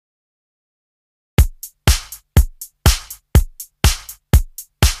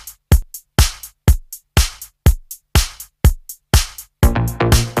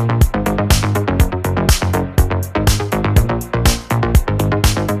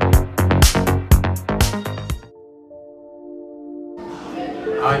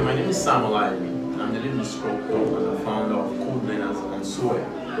Hi, my name is Sam Olayemi. I'm the lead instructor and the founder of Code Learners and Soair,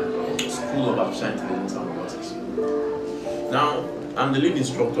 School of Artificial Intelligence and Robotics. Now, I'm the lead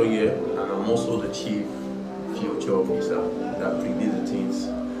instructor here, and I'm also the chief future officer that predicts the things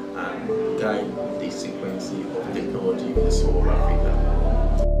and guide the sequence of technology in the soul of Africa.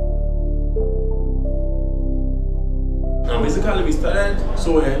 Now, basically, we started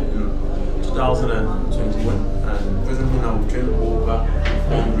Soair in 2021, and presently now we've trained over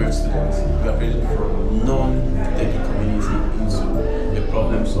 100 students graduated from non-technical community into a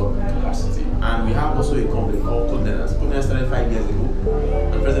problem-solving capacity. And we have also a company called Code Learners. Code Learners started 5 years ago,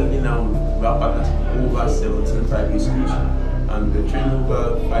 and presently now we have partnership with over 17 private schools, and we're training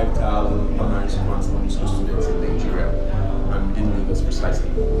over 5,000 primary school and secondary school students in Nigeria, and within Lagos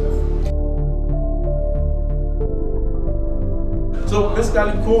precisely. So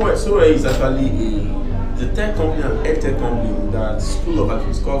basically, Soair is actually a tech company and edtech company that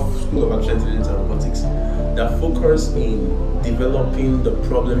it's called School of Artificial Intelligence and Robotics that focus in developing the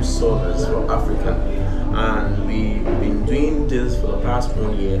problem solvers for Africa. And we've been doing this for the past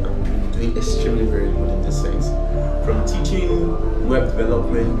 1 year, and we've been doing extremely very good in this sense. From teaching web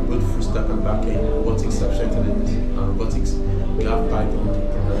development, both full stack and backend, robotics, artificial intelligence and robotics, we have Python,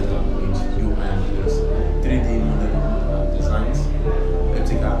 programming language, UI, 3D model designs,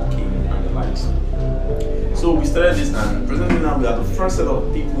 optical king, and the likes. So we started this, and presently now we are the first set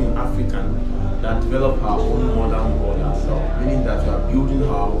of people in Africa that develop our own modern board ourselves, meaning that we are building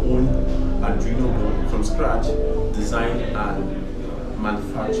our own Arduino board from scratch, designed and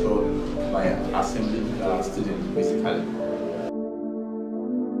manufactured by assembly students, basically.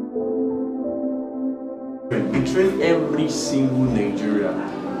 We train every single Nigerian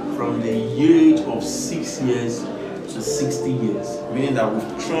from the age of 6 years to 60 years, meaning that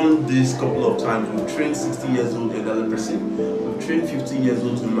we've trained this couple of times. We've trained 60 years old elderly person, we've trained 50 years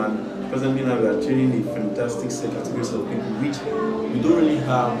old man. Presently now we are training a fantastic set categories of people, which we don't really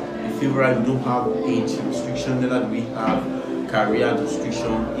have a favorite, we don't have age restriction, neither do we have career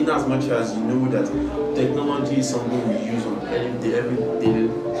restriction, in as much as you know that technology is something we use on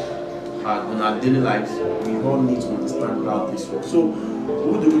our daily lives. We all need to understand how this works. So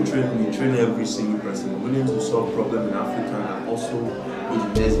who do we train? We train every single person willing to solve problems in Africa, and also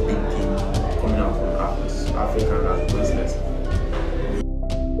with the next big thing coming out from Africa as business.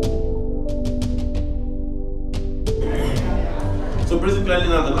 So basically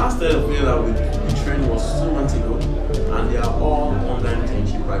now the last set of people that we trained was 2 months ago, and they are all online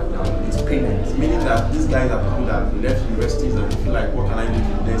internship right now. It's payments, meaning that these guys are people that left universities and feel like, what can I do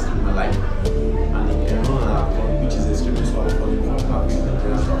to next in my life? And they enroll on our club, which is extremely so affordable for having the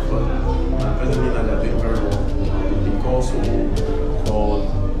parents to afford. And presently now they're doing very well. They've been also called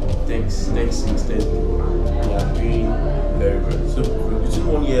Text Instead, and they are doing very well. So between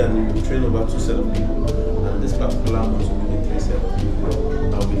 1 year and we train over 2 sets of people, and this particular month will be 3 sets of people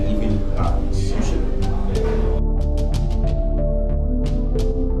that will be leaving our institution.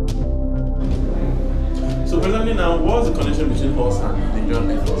 So presently now, what's the connection between us and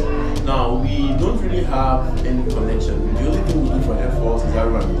Nigerian Air Force? Now, we don't really have any connection. The only thing we do for Air Force is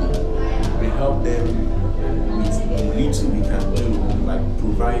R&D. We help them with the little we can do, like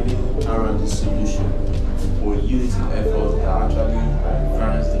providing R&D solution for units in Air Force that actually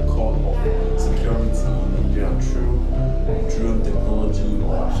advance the call of security in Nigeria through drone technology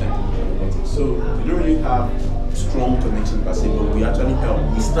or artificial intelligence. So we don't really have strong connection per se, but we actually help.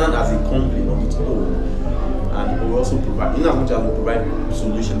 We stand as a company on its own, and we also provide, in as much as we provide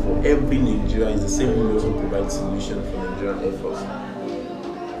solution for every Nigeria, is the same way we also provide solution for Nigerian Air Force.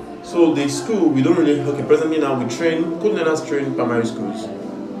 So the school, we don't really, presently now we train, Code Learners train primary schools.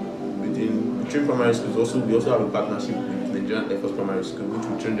 We train primary schools, we also have a partnership with Nigerian Air Force Primary School, which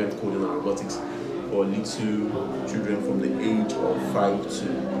we train them coding and robotics for little children from the age of 5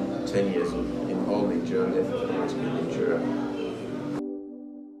 to 10 years old in all Nigerian Air Force Primary School in Nigeria.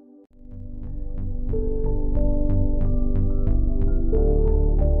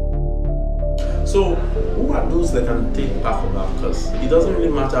 So, who are those that can take part of that course? It doesn't really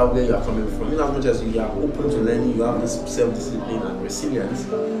matter where you are coming from. In as much as you are open to learning, you have this self-discipline and resilience,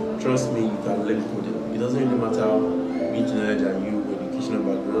 trust me, you can learn coding. It doesn't really matter which knowledge are you, educational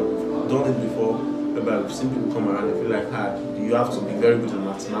background. We've done it before, but I've seen people come around and feel like, you have to be very good in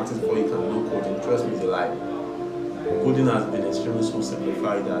mathematics before you can know coding. Trust me, it's a lie. Coding has been extremely so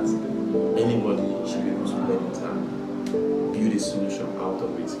simplified that anybody should be able to learn it and build a solution out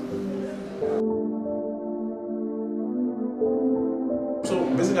of it. So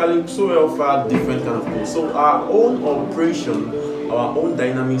basically, Soair offer different kind of tools. So our own operation our own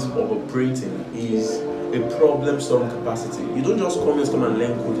dynamics of operating is a problem-solving capacity. You don't just come and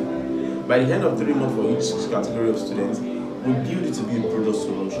learn coding. By the end of 3 months for each category of students, we build it to be a product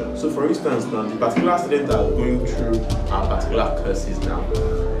solution. So for instance, now the particular students that are going through our particular courses now,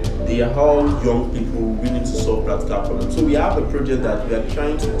 they are all young people willing to solve practical problems. So we have a project that we are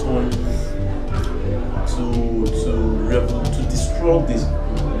trying to turn to disrupt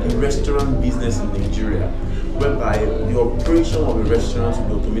the restaurant business in Nigeria, whereby the operation of a restaurant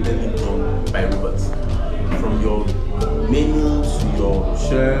will be automatically done by robots. From your menu to your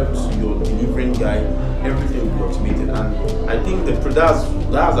chef to your delivering guy, everything will be automated. And I think that's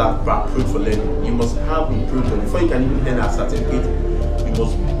our approach for learning. You must have a project before you can even earn a certificate. You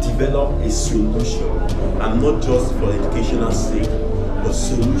must develop a solution, and not just for educational sake, but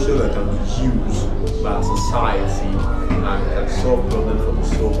solution that can be used by society and can solve problems for the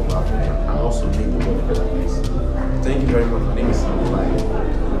soul of Africa and also make the world a better place. Thank you very much. My name is Sam.